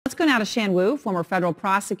go now to Shan, former federal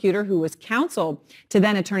prosecutor who was counsel to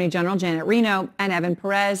then Attorney General Janet Reno, and Evan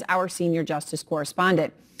Perez, our senior justice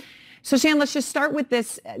correspondent. So, Shan, let's just start with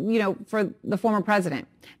this, for the former president.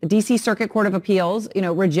 The D.C. Circuit Court of Appeals,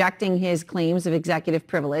 rejecting his claims of executive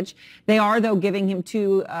privilege. They are, though, giving him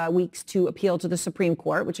 2 weeks to appeal to the Supreme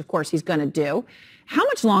Court, which, of course, he's going to do. How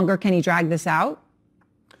much longer can he drag this out?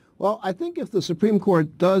 Well, I think if the Supreme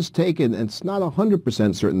Court does take it, and it's not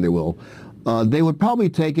 100% certain they will, they would probably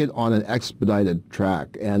take it on an expedited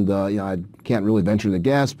track. And, I can't really venture to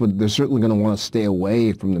guess, but they're certainly going to want to stay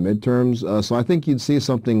away from the midterms. So I think you'd see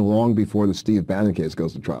something long before the Steve Bannon case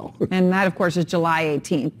goes to trial. And that, of course, is July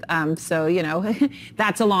 18th. So,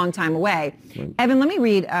 that's a long time away. Right. Evan, let me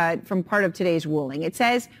read from part of today's ruling. It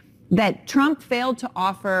says that Trump failed to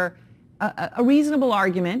offer a reasonable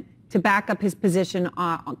argument to back up his position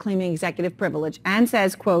on claiming executive privilege, and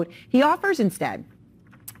says, quote, he offers instead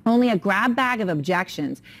only a grab bag of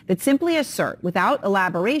objections that simply assert, without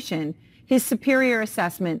elaboration, his superior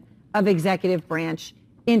assessment of executive branch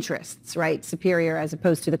interests, right? Superior as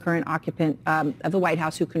opposed to the current occupant of the White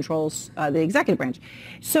House who controls the executive branch.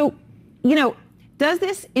 So, does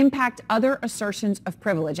this impact other assertions of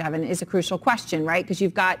privilege, Evan, is a crucial question, right? Because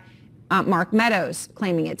you've got Mark Meadows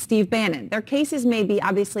claiming it, Steve Bannon. Their cases may be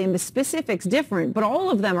obviously in the specifics different, but all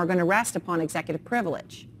of them are going to rest upon executive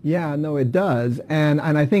privilege. Yeah, no, it does. And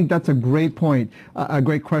I think that's a great point, a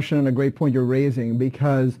great question and a great point you're raising,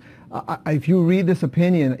 because if you read this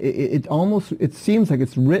opinion, it seems like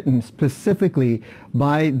it's written specifically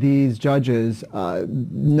by these judges,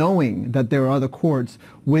 knowing that there are other courts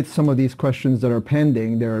with some of these questions that are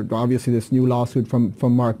pending. There are obviously this new lawsuit from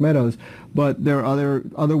Mark Meadows, but there are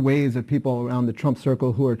other ways that people around the Trump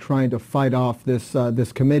circle who are trying to fight off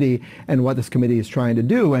this committee and what this committee is trying to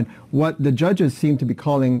do. And what the judges seem to be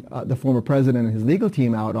calling the former president and his legal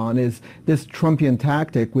team out on is this Trumpian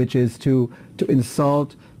tactic, which is to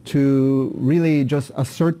insult, to really just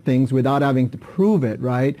assert things without having to prove it,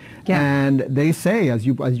 right? Yeah. And they say, as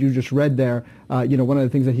you just read there, one of the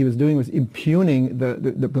things that he was doing was impugning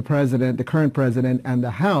the president, the current president, and the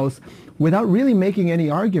House without really making any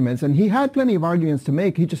arguments. And he had plenty of arguments to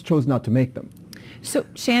make. He just chose not to make them. So,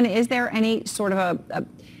 Shan, is there any sort of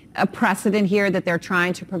a precedent here that they're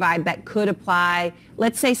trying to provide that could apply,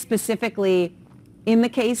 let's say specifically in the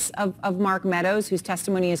case of Mark Meadows, whose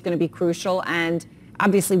testimony is going to be crucial and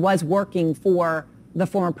obviously was working for the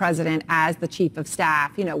former president as the chief of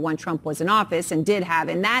staff, when Trump was in office, and did have,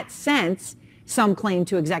 in that sense, some claim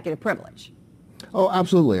to executive privilege? Oh,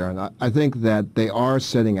 absolutely, Erin. I think that they are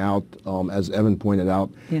setting out, as Evan pointed out,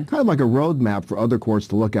 kind of like a roadmap for other courts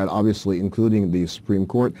to look at, obviously, including the Supreme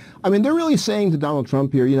Court. I mean, they're really saying to Donald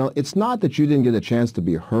Trump here, it's not that you didn't get a chance to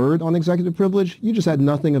be heard on executive privilege. You just had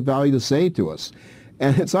nothing of value to say to us.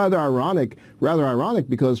 And it's rather ironic,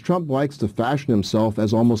 because Trump likes to fashion himself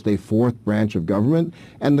as almost a fourth branch of government.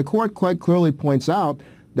 And the court quite clearly points out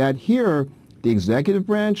that here, the executive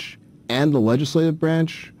branch and the legislative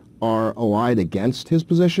branch are allied against his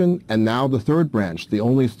position. And now the third branch, the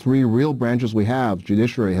only 3 real branches we have,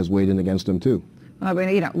 judiciary, has weighed in against him too. I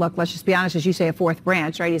mean, look, let's just be honest, as you say, a fourth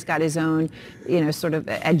branch, right? He's got his own, sort of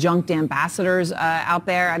adjunct ambassadors out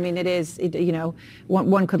there. I mean,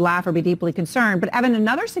 one could laugh or be deeply concerned. But Evan,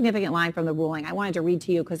 another significant line from the ruling I wanted to read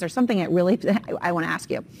to you because there's something that really I want to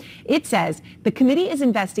ask you. It says, the committee is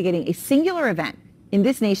investigating a singular event in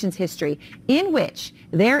this nation's history in which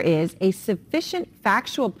there is a sufficient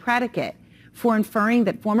factual predicate for inferring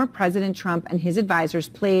that former President Trump and his advisors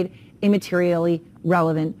played a materially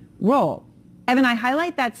relevant role. Evan, I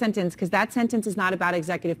highlight that sentence because that sentence is not about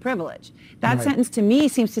executive privilege. That sentence, to me,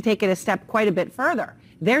 seems to take it a step quite a bit further.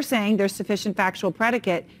 They're saying there's sufficient factual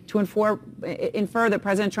predicate to infer that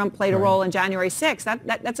President Trump played a role in January 6th.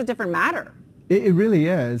 That's a different matter. It really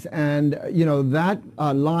is. And, that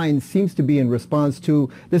line seems to be in response to,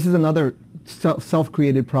 this is another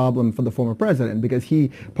self-created problem for the former president, because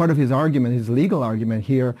part of his argument, his legal argument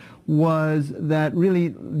here, was that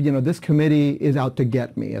really, this committee is out to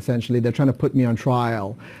get me, essentially. They're trying to put me on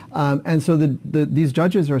trial. And so these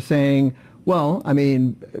judges are saying, well, I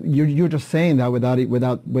mean, you're just saying that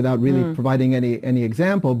without really providing any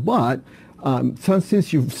example, but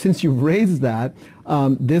since you've raised that,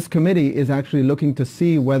 this committee is actually looking to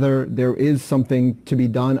see whether there is something to be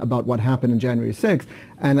done about what happened on January 6th.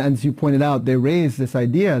 And as you pointed out, they raised this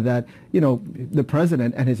idea that, the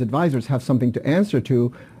president and his advisors have something to answer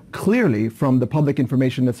to, clearly from the public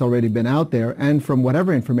information that's already been out there and from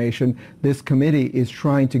whatever information this committee is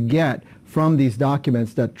trying to get from these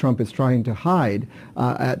documents that Trump is trying to hide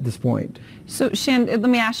at this point. So, Shan, let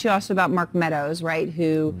me ask you also about Mark Meadows, right,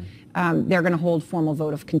 who they're going to hold formal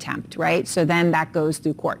vote of contempt, right? So then that goes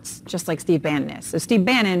through courts, just like Steve Bannon is. So Steve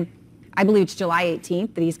Bannon, I believe it's July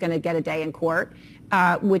 18th that he's going to get a day in court,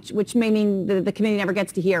 which may mean the committee never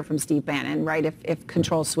gets to hear from Steve Bannon, right, if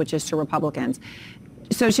control switches to Republicans.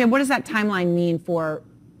 So Shan, what does that timeline mean for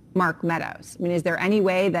Mark Meadows? I mean, is there any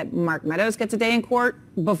way that Mark Meadows gets a day in court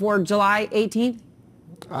before July 18th?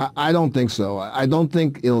 I don't think so. I don't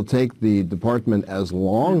think it'll take the department as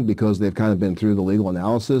long because they've kind of been through the legal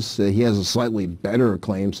analysis. He has a slightly better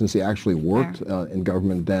claim since he actually worked in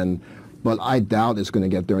government then, but I doubt it's going to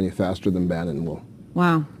get there any faster than Bannon will.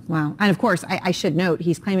 Wow, wow. And of course, I should note,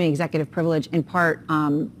 he's claiming executive privilege in part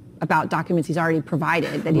about documents he's already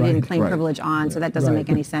provided that he didn't claim privilege on, so that doesn't make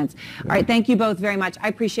any sense. All right, thank you both very much. I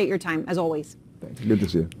appreciate your time, as always. Thanks. Good to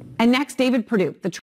see you. And next, David Perdue, the